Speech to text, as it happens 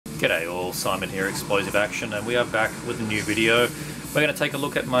G'day all, Simon here, Explosive Action, and we are back with a new video. We're going to take a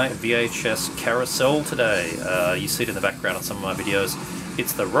look at my VHS Carousel today. You see it in the background of some of my videos.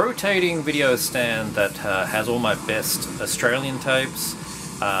 It's the rotating video stand that has all my best Australian tapes,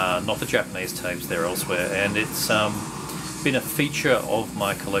 not the Japanese tapes, they're elsewhere, and it's been a feature of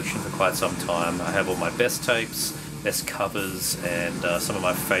my collection for quite some time. I have all my best tapes, best covers, and some of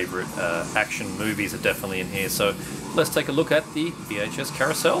my favourite action movies are definitely in here. So let's take a look at the VHS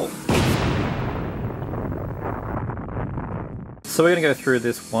Carousel. So we're going to go through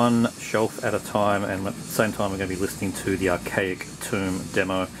this one shelf at a time, and at the same time we're going to be listening to the Archaic Tomb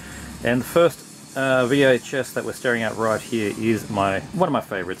demo. And the first VHS that we're staring at right here is one of my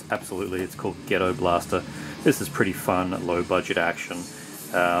favourites, absolutely. It's called Ghetto Blaster. This is pretty fun, low budget action.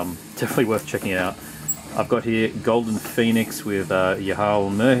 Definitely worth checking out. I've got here Golden Phoenix with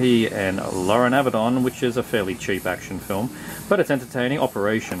Yahal Murhi and Lauren Avedon, which is a fairly cheap action film, but it's entertaining.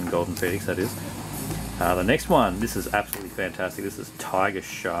 Operation Golden Phoenix, that is. The next one, this is absolutely fantastic. This is Tiger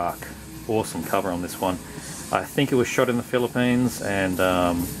Shark. Awesome cover on this one. I think it was shot in the Philippines, and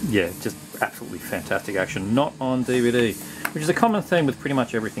yeah, just absolutely fantastic action. Not on DVD, which is a common theme with pretty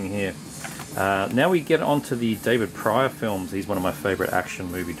much everything here. Now we get on to the David Pryor films. He's one of my favourite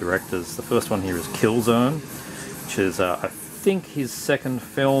action movie directors. The first one here is Killzone, which is, I think, his second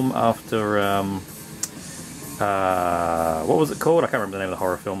film after, what was it called? I can't remember the name of the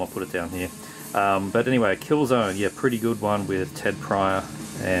horror film, I'll put it down here. But anyway, Killzone, yeah, pretty good one with Ted Pryor,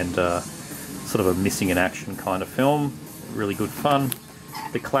 and sort of a missing in action kind of film. Really good fun.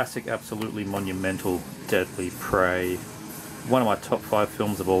 The classic, absolutely monumental Deadly Prey. One of my top 5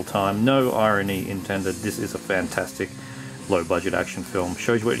 films of all time. No irony intended. This is a fantastic low budget action film.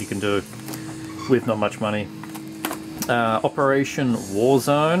 Shows you what you can do with not much money. Operation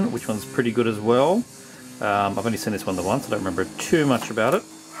Warzone, which one's pretty good as well. I've only seen this one the once, I don't remember too much about it.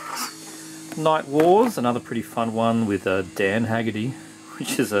 Night Wars, another pretty fun one with Dan Haggerty,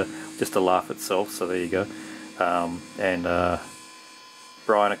 which is just a laugh itself, so there you go. And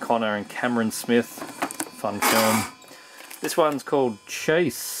Brian O'Connor and Cameron Smith, fun film. This one's called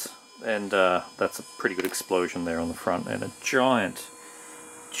Chase, and that's a pretty good explosion there on the front, and a giant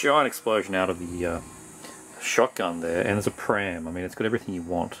explosion out of the shotgun there, and there's a pram. I mean, it's got everything you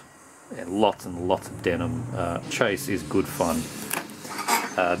want, and lots of denim. Chase is good fun.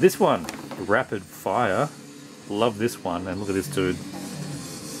 This one, Rapid Fire, love this one, and look at this dude,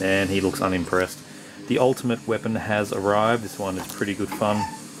 and he looks unimpressed. The Ultimate Weapon has arrived. This one is pretty good fun.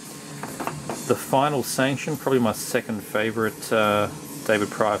 The Final Sanction, probably my second favourite David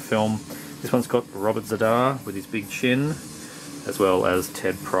Pryor film. This one's got Robert Zadar with his big chin, as well as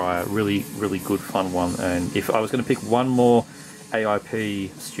Ted Pryor. Really good fun one. And if I was going to pick one more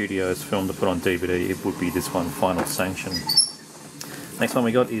AIP Studios film to put on DVD, it would be this one, Final Sanction. Next one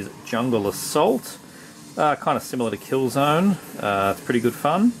we got is Jungle Assault. Kind of similar to Killzone. It's pretty good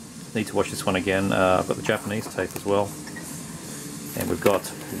fun. Need to watch this one again. I've got the Japanese tape as well. And we've got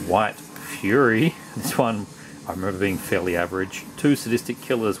White Fury. This one I remember being fairly average. 2 sadistic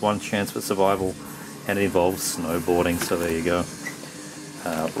killers, 1 chance for survival, and it involves snowboarding, so there you go.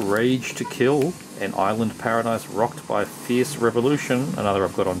 Rage to Kill, An Island Paradise Rocked by Fierce Revolution, another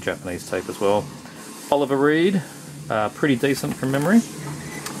I've got on Japanese tape as well. Oliver Reed, pretty decent from memory.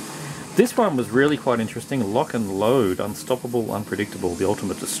 This one was really quite interesting. Lock and Load, Unstoppable, Unpredictable, The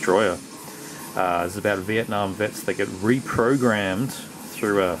Ultimate Destroyer. This is about Vietnam vets that get reprogrammed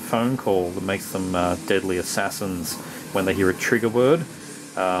through a phone call that makes them deadly assassins when they hear a trigger word.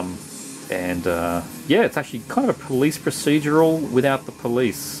 Yeah, it's actually kind of a police procedural without the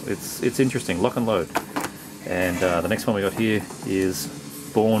police. It's interesting. Lock and Load. And the next one we got here is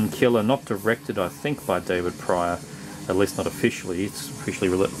Born Killer, not directed, I think, by David Pryor, at least not officially. It's officially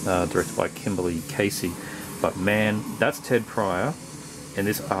directed by Kimberly Casey. But man, that's Ted Pryor, and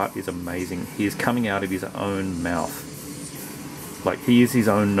this art is amazing. He is coming out of his own mouth. Like, he is his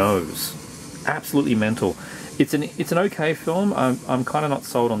own nose. Absolutely mental. It's an okay film. I'm kind of not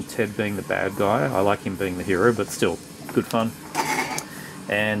sold on Ted being the bad guy. I like him being the hero, but still, good fun.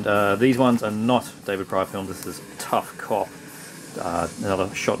 And these ones are not David Pryor films. This is Tough Cop, another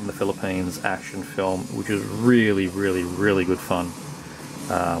shot in the Philippines action film, which is really good fun.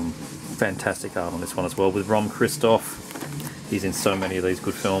 Fantastic art on this one as well, with Rom Christoph. He's in so many of these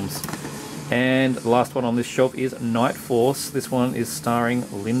good films. And the last one on this shelf is Night Force. This one is starring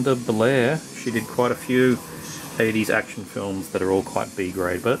Linda Blair. She did quite a few 80s action films that are all quite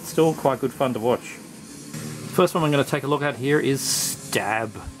B-grade, but still quite good fun to watch. The first one I'm going to take a look at here is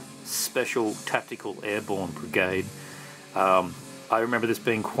Stab, Special Tactical Airborne Brigade. I remember this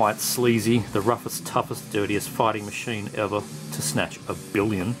being quite sleazy, the roughest, toughest, dirtiest fighting machine ever to snatch 1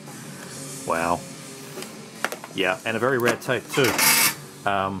 billion. Wow. Yeah, and a very rare tape too.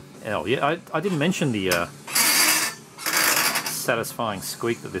 Oh yeah, I didn't mention the satisfying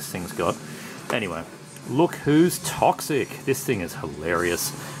squeak that this thing's got. Anyway, Look Who's Toxic. This thing is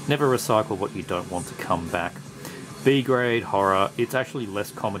hilarious. Never recycle what you don't want to come back. B-grade horror. It's actually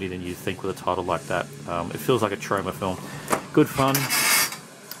less comedy than you think with a title like that. It feels like a trauma film. Good fun.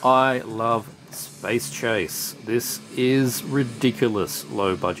 I love Space Chase. This is ridiculous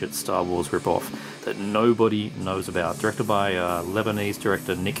low-budget Star Wars ripoff that nobody knows about. Directed by Lebanese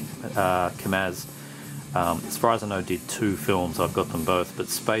director Nick Kamaz. As far as I know, did 2 films. I've got them both, but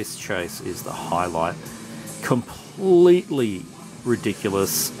Space Chase is the highlight. Completely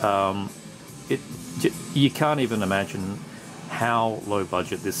ridiculous. You can't even imagine how low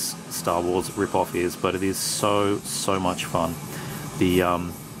budget this Star Wars ripoff is, but it is so much fun. The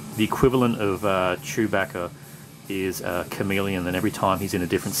equivalent of Chewbacca is a chameleon, and every time he's in a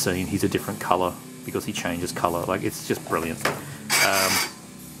different scene, he's a different color because he changes color. Like, it's just brilliant.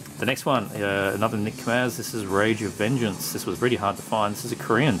 The next one, another Nick Kamaz. This is Rage of Vengeance. This was really hard to find. This is a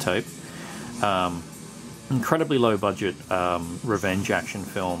Korean tape. Incredibly low budget revenge action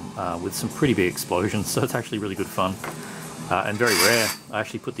film with some pretty big explosions, so it's actually really good fun and very rare. I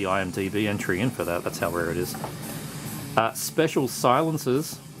actually put the IMDb entry in for that. That's how rare it is. Special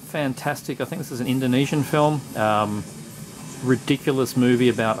Silences, fantastic. I think this is an Indonesian film. Ridiculous movie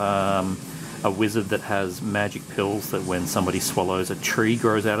about a wizard that has magic pills that when somebody swallows, a tree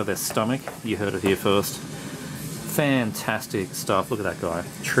grows out of their stomach. You heard it here first. Fantastic stuff. Look at that guy.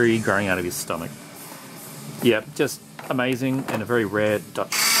 Tree growing out of his stomach. Yeah, just amazing, and a very rare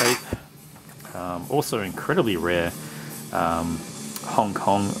Dutch tape. Also incredibly rare Hong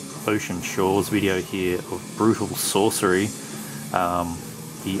Kong Ocean Shores video here of Brutal Sorcery.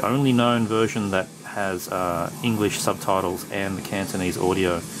 The only known version that has English subtitles and the Cantonese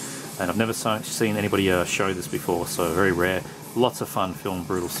audio. And I've never seen anybody show this before, so very rare. Lots of fun film,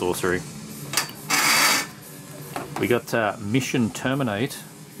 Brutal Sorcery. We got Mission Terminate,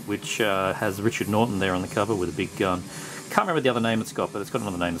 which has Richard Norton there on the cover with a big gun. Can't remember the other name it's got, but it's got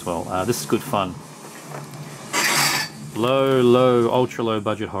another name as well. This is good fun. Ultra low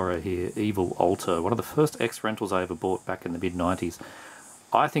budget horror here. Evil Altar. One of the first X rentals I ever bought back in the mid-90s.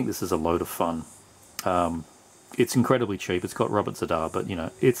 I think this is a load of fun. It's incredibly cheap. It's got Robert Zadar, but you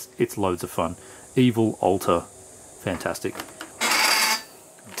know, it's loads of fun. Evil Altar. Fantastic.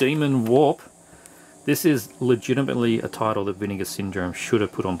 Demon Warp. This is legitimately a title that Vinegar Syndrome should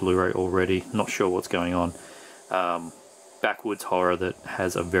have put on Blu-ray already. Not sure what's going on. Backwoods horror that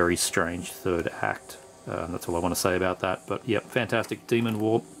has a very strange third act. That's all I want to say about that. But yep, fantastic. Demon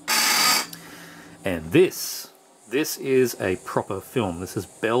Warp. And this is a proper film. This is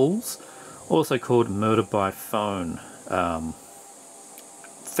Bells, also called Murder by Phone.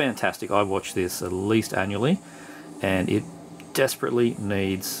 Fantastic. I watch this at least annually, and it desperately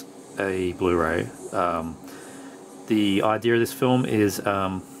needs a Blu-ray. The idea of this film is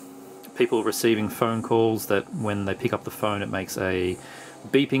people receiving phone calls that when they pick up the phone it makes a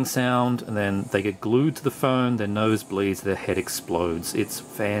beeping sound, and then they get glued to the phone, their nose bleeds, their head explodes. It's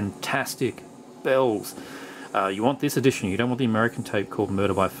fantastic. Bells. You want this edition, you don't want the American tape called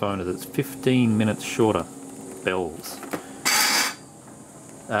Murder by Phone, as it's 15 minutes shorter. Bells.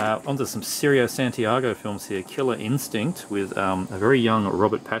 Onto some Sirio Santiago films here. Killer Instinct with a very young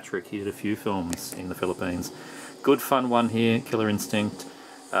Robert Patrick. He did a few films in the Philippines. Good fun one here, Killer Instinct.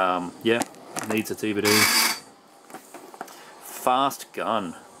 Yeah, needs a DVD. Fast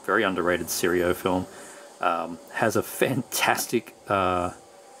Gun, very underrated Sirio film. Has a fantastic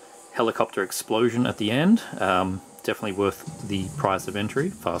helicopter explosion at the end. Definitely worth the price of entry.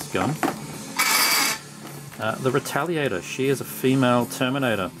 Fast Gun. The Retaliator. She is a female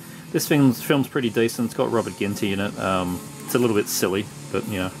Terminator. This film's pretty decent. It's got Robert Ginty in it. It's a little bit silly, but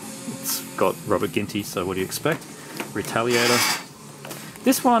you know, it's got Robert Ginty, so what do you expect? Retaliator.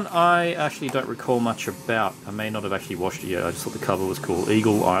 This one I actually don't recall much about. I may not have actually watched it yet. I just thought the cover was cool.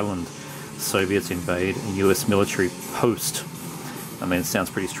 Eagle Island. Soviets invade a US military post. I mean, it sounds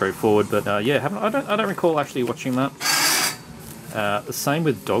pretty straightforward, but yeah, I don't recall actually watching that. The same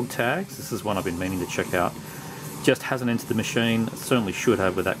with Dog Tags. This is one I've been meaning to check out. Just hasn't entered the machine. It certainly should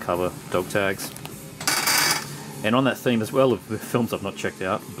have with that cover, Dog Tags. And on that theme as well of the films I've not checked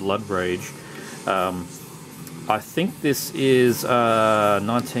out, Blood Rage. I think this is a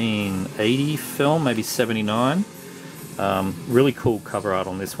 1980 film, maybe 79. Really cool cover art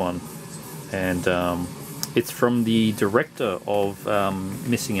on this one. And it's from the director of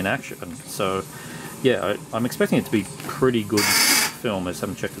Missing in Action. So yeah, I'm expecting it to be pretty good film. I just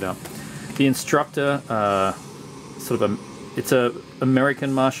haven't checked it out. The Instructor, sort of it's a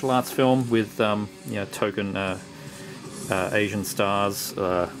American martial arts film with you know, token Asian stars,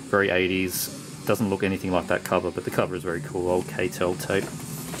 very 80s. Doesn't look anything like that cover, but the cover is very cool. Old K-Tel tape.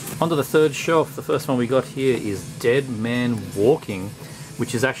 Onto the third shelf. The first one we got here is Dead Man Walking,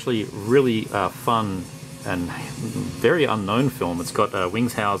 which is actually really fun and very unknown film. It's got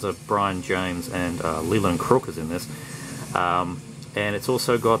Wings Hauser, Brian James, and Leland Crookers in this. And it's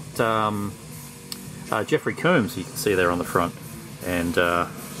also got Jeffrey Combs, you can see there on the front. And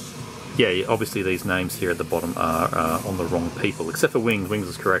yeah, obviously these names here at the bottom are on the wrong people, except for Wings. Wings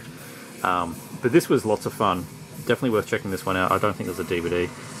is correct. But this was lots of fun. Definitely worth checking this one out. I don't think there's a DVD.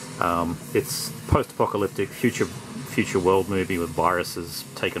 It's post-apocalyptic, future world movie with viruses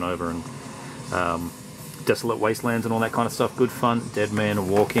taken over and desolate wastelands and all that kind of stuff. Good fun. Dead Man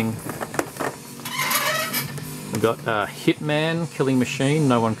Walking. We've got Hitman, Killing Machine,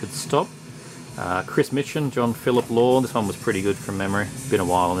 No One Could Stop. Chris Mitchell, John Philip Law. This one was pretty good from memory. Been a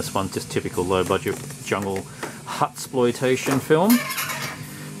while on this one. Just typical low-budget jungle hut-sploitation film.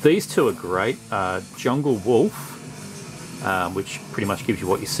 These two are great. Jungle Wolf, which pretty much gives you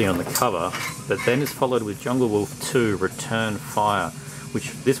what you see on the cover, but then is followed with Jungle Wolf 2, Return Fire,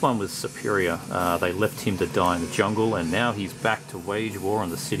 which this one was superior. They left him to die in the jungle, and now he's back to wage war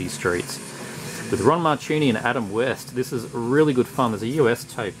on the city streets. With Ron Marchini and Adam West, this is really good fun. There's a US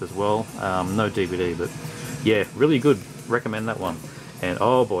tape as well, no DVD, but yeah, really good. Recommend that one. And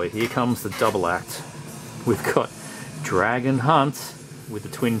oh boy, here comes the double act. We've got Dragon Hunt with the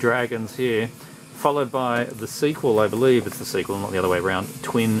twin dragons here, followed by the sequel, I believe it's the sequel, not the other way around,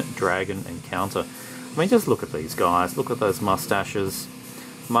 Twin Dragon Encounter. I mean, just look at these guys, look at those mustaches.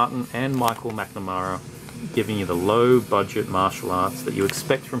 Martin and Michael McNamara giving you the low-budget martial arts that you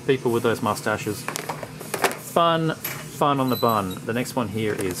expect from people with those mustaches. Fun on the bun. The next one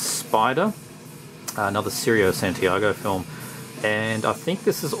here is Spider, another Cirio Santiago film, and I think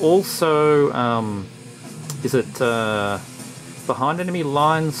this is also, is it Behind Enemy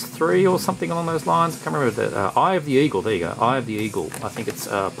Lines 3 or something along those lines? I can't remember that. Eye of the Eagle, there you go. Eye of the Eagle. I think it's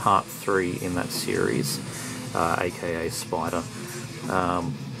part 3 in that series, aka Spider.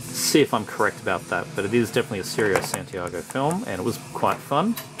 See if I'm correct about that, but it is definitely a Cirio Santiago film, and it was quite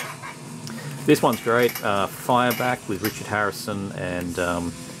fun. This one's great. Fireback with Richard Harrison, and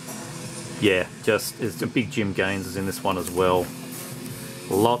yeah, just it's a big Jim Gaines is in this one as well.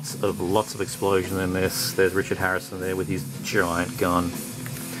 Lots of explosion in this. There's Richard Harrison there with his giant gun.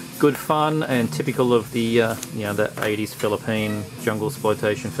 Good fun and typical of the you know, the 80s Philippine jungle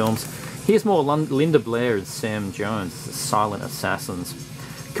exploitation films. Here's more Linda Blair and Sam Jones, Silent Assassins.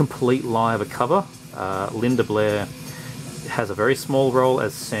 Complete lie of a cover. Linda Blair has a very small role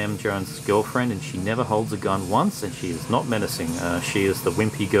as Sam Jones' girlfriend, and she never holds a gun once, and she is not menacing. She is the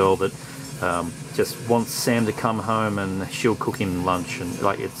wimpy girl that just wants Sam to come home and she'll cook him lunch, and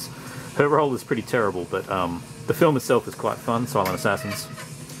like her role is pretty terrible, but the film itself is quite fun. Silent Assassins.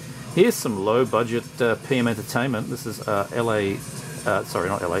 Here's some low budget PM Entertainment. This is sorry,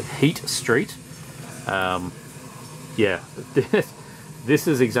 not LA, Heat Street. Yeah, this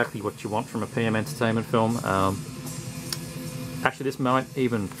is exactly what you want from a PM Entertainment film. Actually, this might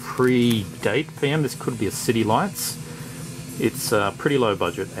even predate PM. This could be a City Lights. It's pretty low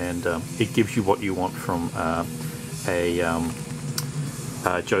budget, and it gives you what you want from a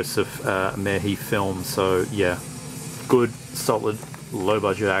Joseph Mehi film. So yeah, good, solid, low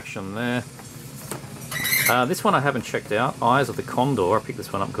budget action there. This one I haven't checked out. Eyes of the Condor. I picked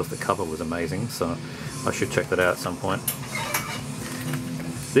this one up because the cover was amazing, so I should check that out at some point.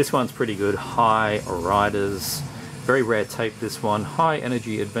 This one's pretty good. High Riders. Very rare tape, this one. High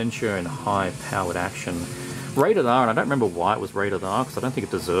energy adventure and high powered action. Rated R, and I don't remember why it was rated R, because I don't think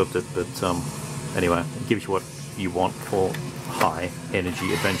it deserved it, but anyway, it gives you what you want for high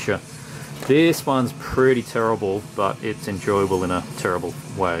energy adventure. This one's pretty terrible, but it's enjoyable in a terrible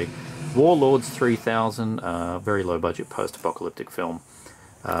way. Warlords 3000, very low budget post-apocalyptic film.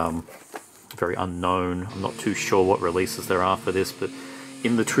 Very unknown. I'm not too sure what releases there are for this, but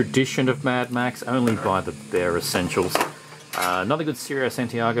in the tradition of Mad Max, only by the bare essentials. Another good Cirio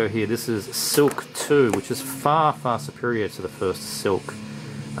Santiago here. This is Silk 2, which is far, far superior to the first Silk.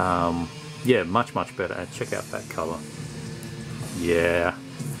 Yeah, much, much better. And check out that cover. Yeah.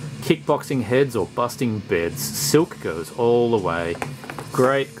 Kickboxing heads or busting beds. Silk goes all the way.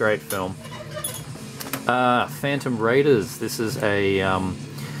 Great, great film. Phantom Raiders. This is a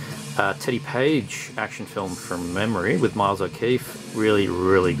Teddy Page action film from memory with Miles O'Keefe. Really,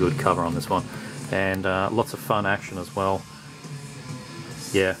 really good cover on this one. And lots of fun action as well.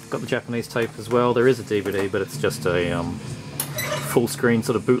 Yeah, got the Japanese tape as well. There is a DVD, but it's just a full screen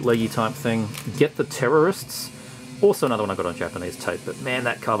sort of bootleggy type thing. Get the Terrorists, also another one I got on Japanese tape, but man,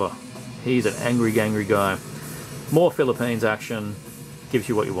 that cover, he's an angry guy. More Philippines action, gives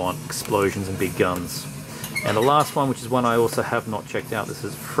you what you want, explosions and big guns. And the last one, which is one I also have not checked out, this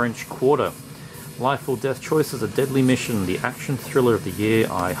is French Quarter. Life or Death Choices, a deadly mission, the action thriller of the year.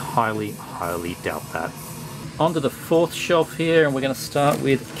 I highly doubt that. Onto the fourth shelf here, and we're going to start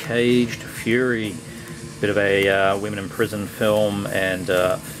with Caged Fury. Bit of a women in prison film, and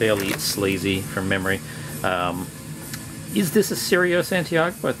fairly sleazy from memory. Is this a Serio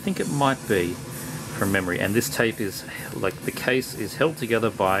Santiago? I think it might be from memory. And this tape is, like, the case is held together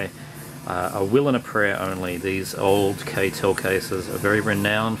by a will and a prayer only. These old K-Tel cases are very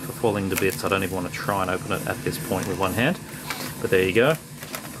renowned for falling to bits. I don't even want to try and open it at this point with one hand. But there you go.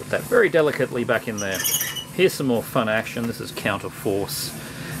 Put that very delicately back in there. Here's some more fun action. This is Counter Force.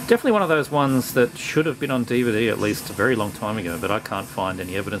 Definitely one of those ones that should have been on DVD at least a very long time ago, but I can't find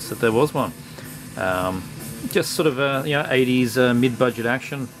any evidence that there was one. Just sort of you know, 80s mid-budget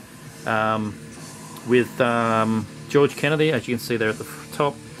action with George Kennedy, as you can see there at the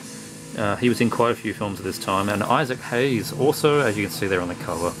top. He was in quite a few films at this time, and Isaac Hayes also, as you can see there on the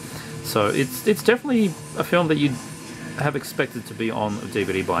cover. So it's definitely a film that you'd have expected to be on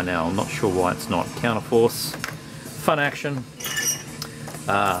DVD by now. I'm not sure why it's not. Counter Force, fun action.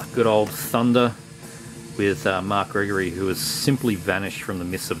 Good old Thunder with Mark Gregory, who has simply vanished from the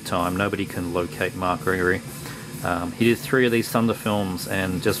mists of time. Nobody can locate Mark Gregory. He did 3 of these Thunder films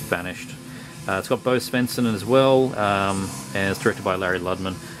and just vanished. It's got Bo Svensson as well, and it's directed by Larry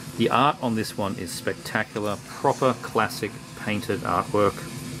Ludman. The art on this one is spectacular, proper classic painted artwork.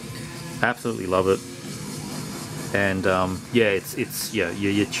 Absolutely love it. And yeah, it's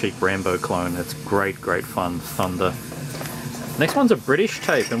your cheap Rambo clone. It's great fun. Thunder. Next one's a British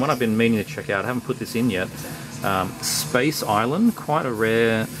tape, and one I've been meaning to check out. I haven't put this in yet. Space Island, quite a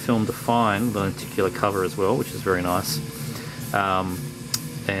rare film to find, the lenticular cover as well, which is very nice.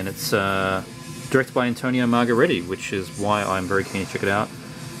 And it's directed by Antonio Margheriti, which is why I'm very keen to check it out.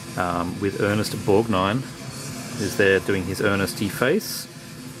 With Ernest Borgnine, who's there doing his Ernesty face,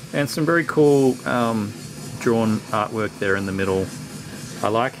 and some very cool drawn artwork there in the middle. I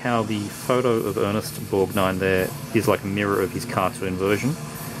like how the photo of Ernest Borgnine there is like a mirror of his cartoon version.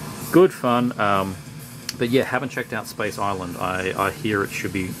 Good fun, but yeah, haven't checked out Space Island. I hear it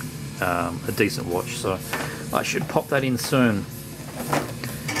should be a decent watch, so I should pop that in soon.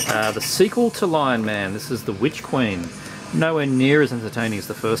 The sequel to Lion Man, this is The Witch Queen. Nowhere near as entertaining as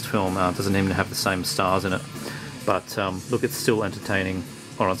the first film. Doesn't even have the same stars in it, but look, it's still entertaining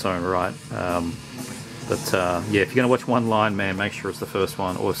on its own right. Yeah, if you're going to watch one Lion Man, make sure it's the first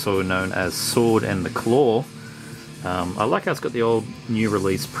one, also known as Sword and the Claw. I like how it's got the old new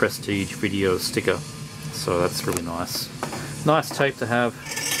release Prestige video sticker, so that's really nice. Nice tape to have.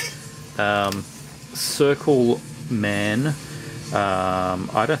 Circle Man.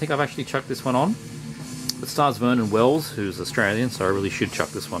 I don't think I've actually chucked this one on. It stars Vernon Wells, who's Australian, so I really should chuck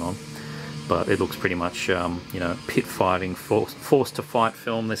this one on. But it looks pretty much, you know, pit fighting, forced to fight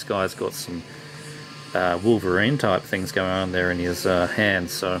film. This guy's got some Wolverine type things going on there in his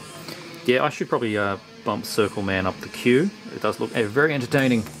hands. So yeah, I should probably bump Circle Man up the queue. It does look very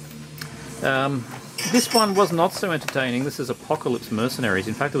entertaining. This one was not so entertaining. This is Apocalypse Mercenaries.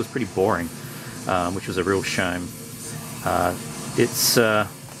 In fact, it was pretty boring, which was a real shame.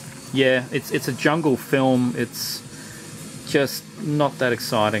 Yeah, it's a jungle film. It's just not that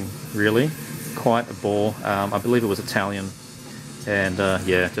exciting, really. Quite a bore. I believe it was Italian, and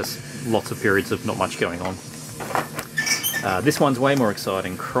yeah, just lots of periods of not much going on. This one's way more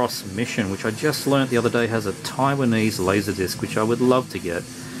exciting. Cross Mission, which I just learnt the other day has a Taiwanese laserdisc, which I would love to get,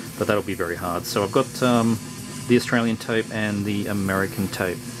 but that'll be very hard. So I've got the Australian tape and the American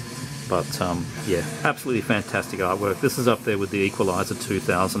tape. But yeah, absolutely fantastic artwork. This is up there with the Equalizer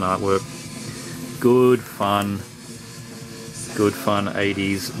 2000 artwork. Good fun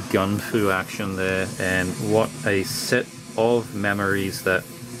 80s gun fu action there, and what a set of memories that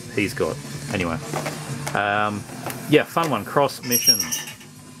he's got. Anyway, yeah, fun one, Cross Mission.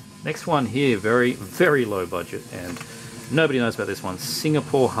 Next one here, very low budget, and nobody knows about this one.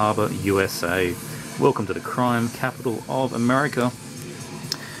 Singapore Harbour, USA. Welcome to the crime capital of America.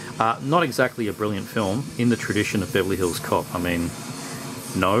 Not exactly a brilliant film in the tradition of Beverly Hills Cop. I mean,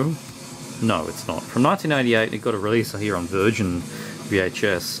 no, it's not. From 1988, it got a release here on Virgin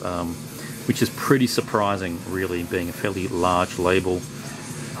VHS, which is pretty surprising, really, being a fairly large label.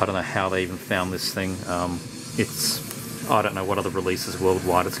 I don't know how they even found this thing. I don't know what other releases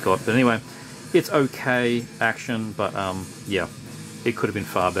worldwide it's got, but anyway, it's okay action, but yeah, it could have been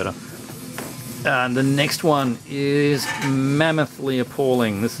far better. And the next one is mammothly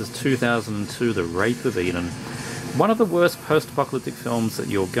appalling. This is 2002, The Rape of Eden. One of the worst post-apocalyptic films that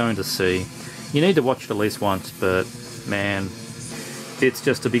you're going to see. You need to watch it at least once, but man, it's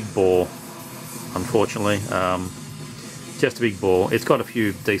just a big bore, unfortunately. Just a big bore. It's got a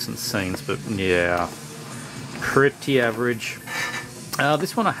few decent scenes, but yeah, pretty average.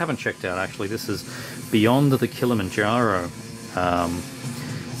 This one I haven't checked out, actually. This is Beyond the Kilimanjaro,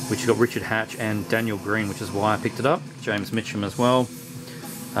 which has got Richard Hatch and Daniel Green, which is why I picked it up. James Mitchum as well.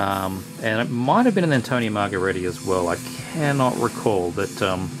 And it might have been an Antonio Margheriti as well. I cannot recall, but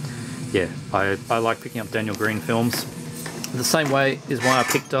yeah, I like picking up Daniel Green films. The same way is why I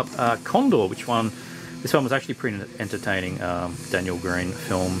picked up Condor, this one was actually pretty entertaining, Daniel Green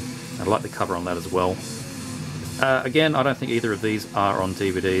film. I like the cover on that as well. Again, I don't think either of these are on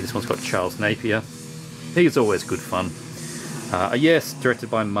DVD. This one's got Charles Napier. He's always good fun. Yes, directed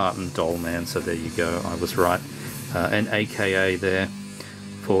by Martin Dollman, so there you go, I was right. An AKA there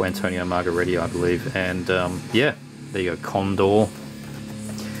for Antonio Margheriti, I believe. And yeah, there you go, Condor.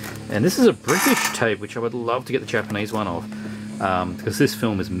 And this is a British tape, which I would love to get the Japanese one of, because this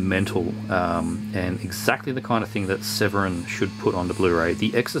film is mental, and exactly the kind of thing that Severin should put onto Blu-ray.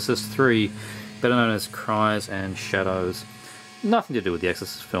 The Exorcist 3, better known as Cries and Shadows. Nothing to do with the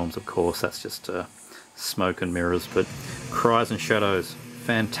Exorcist films, of course, that's just smoke and mirrors, but Cries and Shadows,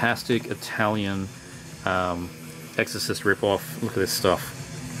 fantastic Italian Exorcist ripoff. Look at this stuff.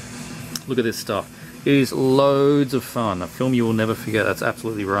 Look at this stuff. It is loads of fun. A film you will never forget. That's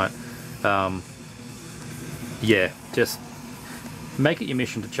absolutely right. Yeah, just make it your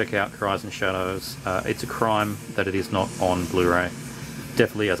mission to check out Cries and Shadows. It's a crime that it is not on Blu-ray.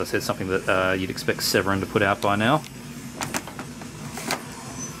 Definitely, as I said, something that you'd expect Severin to put out by now.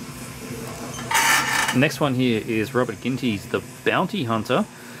 Next one here is Robert Ginty's The Bounty Hunter,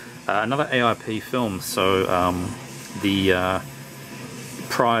 another AIP film. So the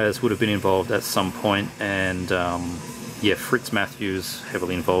Priors would have been involved at some point, and yeah, Fritz Matthews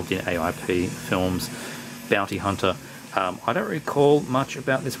heavily involved in AIP films. Bounty Hunter. I don't recall much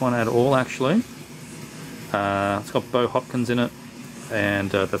about this one at all, actually. It's got Bo Hopkins in it,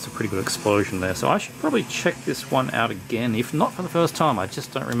 and that's a pretty good explosion there. So I should probably check this one out again, if not for the first time. I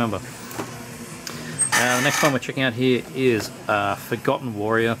just don't remember. The next one we're checking out here is Forgotten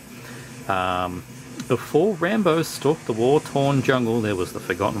Warrior. Before Rambo stalked the war-torn jungle, there was the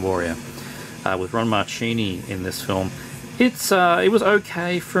Forgotten Warrior, with Ron Marchini in this film. It was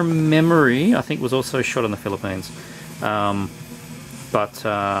okay from memory. I think it was also shot in the Philippines,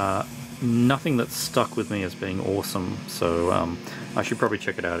 but nothing that stuck with me as being awesome. So I should probably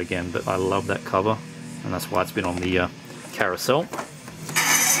check it out again. But I love that cover, and that's why it's been on the Carousel.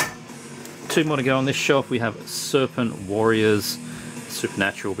 Two more to go on this shelf. We have Serpent Warriors.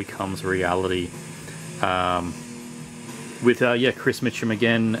 Supernatural Becomes Reality, with yeah, Chris Mitchum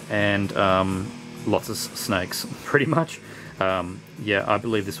again, and lots of snakes, pretty much. Yeah, I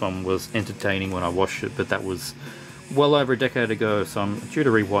believe this one was entertaining when I watched it, but that was well over a decade ago, so I'm due to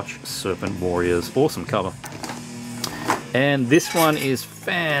rewatch Serpent Warriors. Awesome cover. And this one is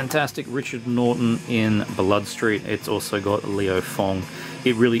fantastic. Richard Norton in Blood Street. It's also got Leo Fong.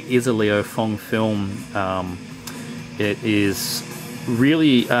 It really is a Leo Fong film. It is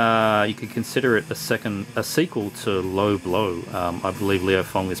really, you could consider it a sequel to Low Blow. I believe Leo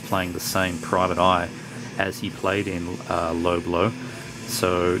Fong is playing the same private eye as he played in Low Blow.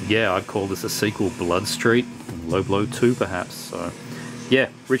 So yeah, I'd call this a sequel, Blood Street, Low Blow 2 perhaps. So yeah,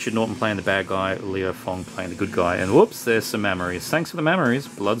 Richard Norton playing the bad guy, Leo Fong playing the good guy, and whoops, there's some memories. Thanks for the memories,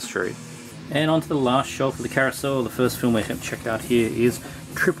 Blood Street. And on to the last shelf of the Carousel. The first film we're going to check out here is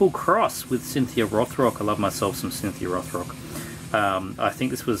Triple Cross with Cynthia Rothrock. I love myself some Cynthia Rothrock. I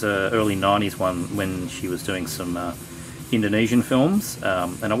think this was an early 90s one when she was doing some Indonesian films,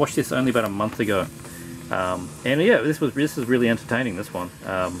 and I watched this only about a month ago. And yeah, this is really entertaining, this one.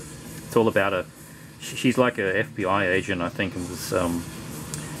 It's all about she's like a FBI agent, I think, and was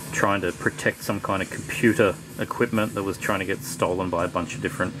trying to protect some kind of computer equipment that was trying to get stolen by a bunch of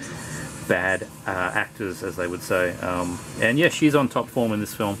different bad actors, as they would say. And yeah, she's on top form in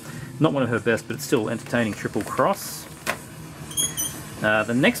this film. Not one of her best, but it's still entertaining. Triple Cross.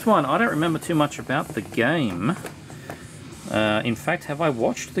 The next one, I don't remember too much about the game. In fact, have I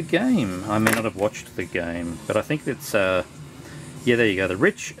watched the game? I may not have watched the game, but I think it's yeah, there you go. The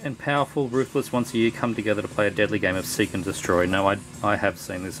rich and powerful, ruthless, once a year come together to play a deadly game of seek and destroy. No, I have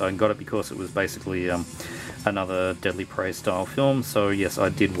seen this. I got it because it was basically another Deadly Prey style film. So yes, I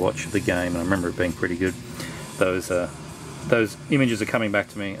did watch the game, and I remember it being pretty good. Those images are coming back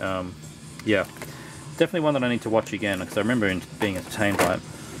to me. Yeah, definitely one that I need to watch again, because I remember being entertained by it.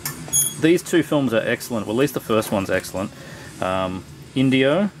 these two films are excellent. Well, at least the first one's excellent.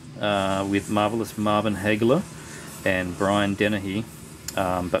 Indio, with marvelous Marvin Hagler and Brian Dennehy,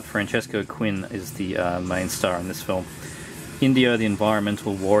 but Francesco Quinn is the main star in this film. Indio, the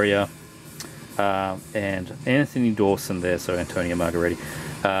environmental warrior, and Anthony Dawson there, so Antonio Margheriti.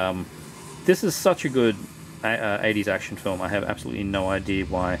 This is such a good 80s action film. I have absolutely no idea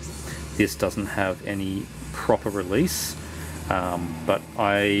why this doesn't have any proper release, but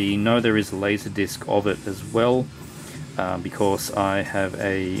I know there is a Laserdisc of it as well, because I have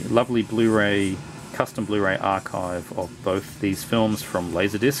a lovely Blu-ray, custom Blu-ray archive of both these films from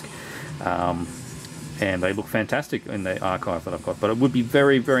Laserdisc, and they look fantastic in the archive that I've got. But it would be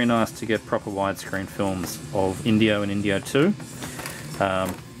very, very nice to get proper widescreen films of Indio and Indio 2.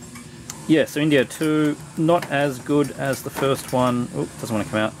 Yeah, so Indio 2, not as good as the first one. Oh, doesn't want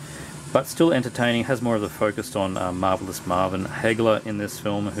to come out. But still entertaining, has more of the focus on marvelous Marvin Hagler in this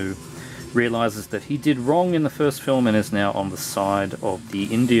film, who realizes that he did wrong in the first film and is now on the side of the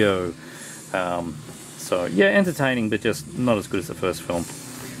Indio. So yeah, entertaining, but just not as good as the first film.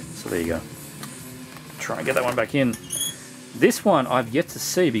 So there you go. Try and get that one back in. This one I've yet to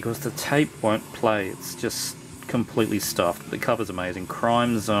see because the tape won't play. It's just completely stuffed. The cover's amazing.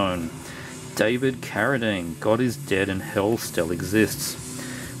 Crime Zone. David Carradine. God is dead and hell still exists.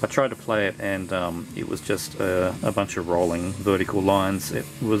 I tried to play it and it was just a bunch of rolling vertical lines. It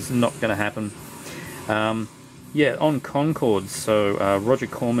was not going to happen. Yeah, on Concord, so Roger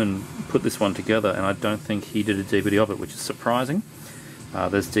Corman put this one together, and I don't think he did a DVD of it, which is surprising.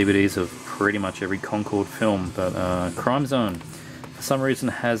 There's DVDs of pretty much every Concord film, but Crime Zone, for some reason,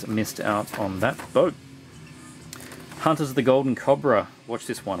 has missed out on that boat. Hunters of the Golden Cobra, watched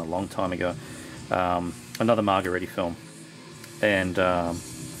this one a long time ago. Another Margheriti film. And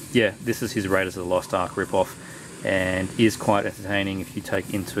yeah, this is his Raiders of the Lost Ark ripoff, and is quite entertaining if you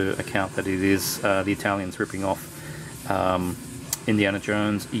take into account that it is the Italians ripping off Indiana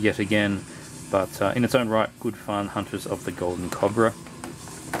Jones yet again. But in its own right, good fun. Hunters of the Golden Cobra.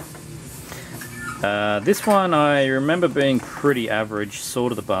 This one I remember being pretty average.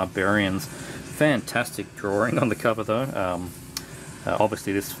 Sword of the Barbarians. Fantastic drawing on the cover though.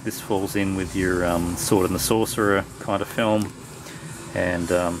 Obviously this falls in with your Sword and the Sorcerer kind of film.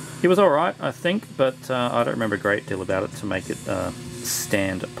 And it was alright, I think, but I don't remember a great deal about it to make it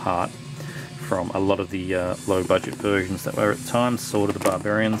stand apart from a lot of the low-budget versions that were at the time. Sword of the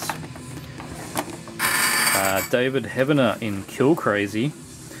Barbarians. David Heavener in Kill Crazy.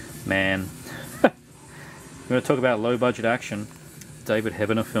 Man, we're going to talk about low-budget action. David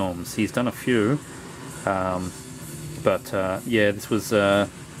Heavener films. He's done a few, but yeah, this was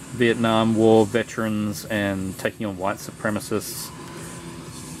Vietnam War veterans and taking on white supremacists.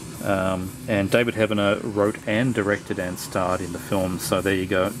 And David Heavener wrote and directed and starred in the film, so there you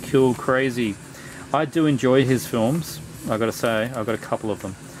go. Kill Crazy. I do enjoy his films, I've got to say. I've got a couple of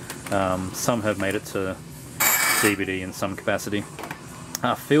them. Some have made it to DVD in some capacity.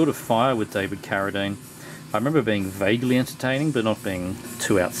 Field of Fire with David Carradine. I remember being vaguely entertaining, but not being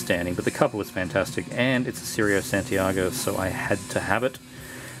too outstanding. But the cover was fantastic, and it's a Sirio Santiago, so I had to have it.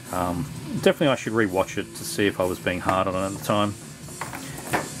 Definitely I should rewatch it to see if I was being hard on it at the time.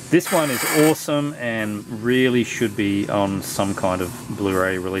 This one is awesome and really should be on some kind of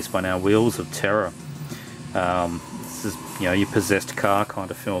Blu-ray released by now. Wheels of Terror. This is, you know, your possessed car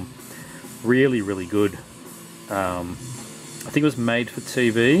kind of film. Really, really good. I think it was made for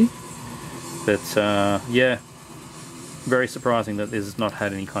TV, but yeah, very surprising that this has not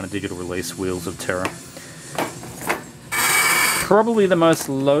had any kind of digital release. Wheels of Terror. Probably the most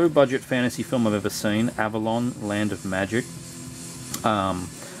low-budget fantasy film I've ever seen. Avalon, Land of Magic.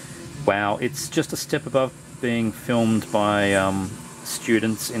 Wow, it's just a step above being filmed by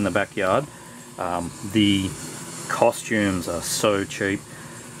students in the backyard. The costumes are so cheap,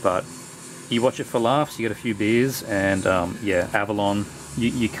 but you watch it for laughs, you get a few beers, and yeah, Avalon,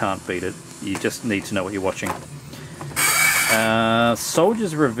 you can't beat it. You just need to know what you're watching.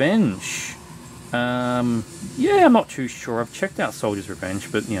 Soldier's Revenge. Yeah, I'm not too sure. I've checked out Soldier's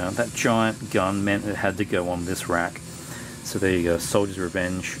Revenge, but you know, that giant gun meant it had to go on this rack. So there you go, Soldier's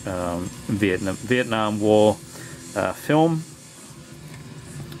Revenge, Vietnam War film.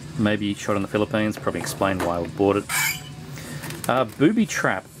 Maybe shot in the Philippines, probably explain why I bought it. Booby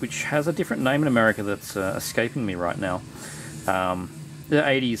Trap, which has a different name in America that's escaping me right now. The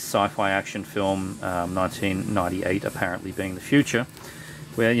 80s sci-fi action film, 1998 apparently being the future,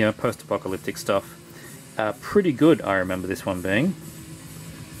 where, you know, post-apocalyptic stuff. Pretty good, I remember this one being.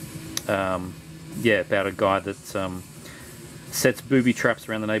 Yeah, about a guy that sets booby traps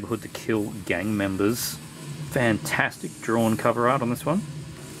around the neighborhood to kill gang members. Fantastic drawn cover art on this one.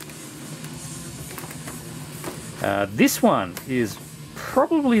 This one is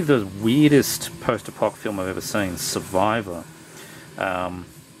probably the weirdest post-apoc film I've ever seen, Survivor.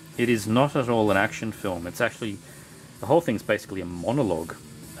 It is not at all an action film. It's actually, the whole thing's basically a monologue,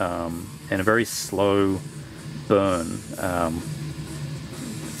 and a very slow burn.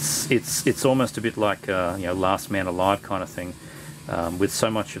 It's almost a bit like Last Man Alive kind of thing, with so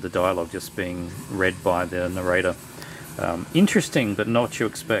much of the dialogue just being read by the narrator. Interesting, but not what you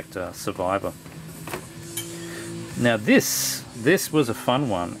expect. Survivor. Now this was a fun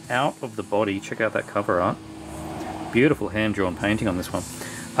one. Out of the Body. Check out that cover art. Beautiful hand-drawn painting on this one.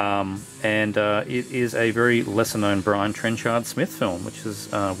 It is a very lesser-known Brian Trenchard Smith film, which is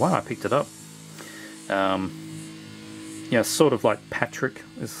why I picked it up. Sort of like Patrick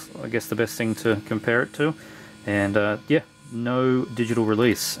is, I guess, the best thing to compare it to. And yeah, no digital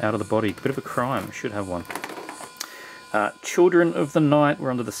release. Out of the Body. Bit of a crime. Should have one. Children of the Night. We're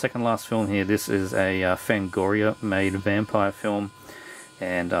on to the second last film here. This is a Fangoria-made vampire film,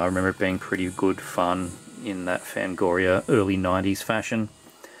 and I remember it being pretty good fun in that Fangoria early 90s fashion.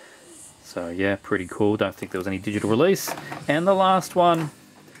 So yeah, pretty cool. Don't think there was any digital release. And the last one,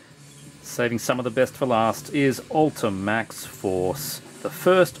 saving some of the best for last, is Ultimax Force, the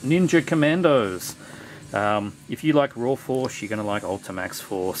first Ninja Commandos. If you like Raw Force, you're going to like Ultimax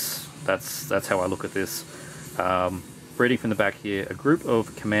Force. That's how I look at this. Reading from the back here, a group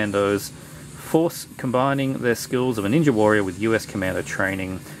of commandos force combining their skills of a ninja warrior with US commando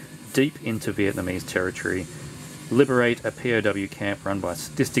training deep into Vietnamese territory, liberate a POW camp run by a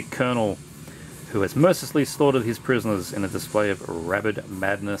sadistic colonel who has mercilessly slaughtered his prisoners in a display of rabid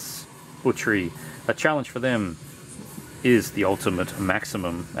madness, butchery. A challenge for them is the ultimate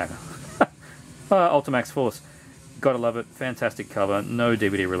maximum. Ultimax Force. Gotta love it. Fantastic cover. No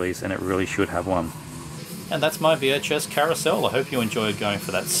DVD release, and it really should have one. And that's my VHS Carousel. I hope you enjoyed going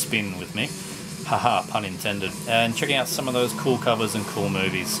for that spin with me. Haha, pun intended. And checking out some of those cool covers and cool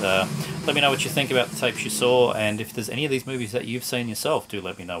movies. Let me know what you think about the tapes you saw, and if there's any of these movies that you've seen yourself, do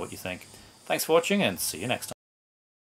let me know what you think. Thanks for watching, and see you next time.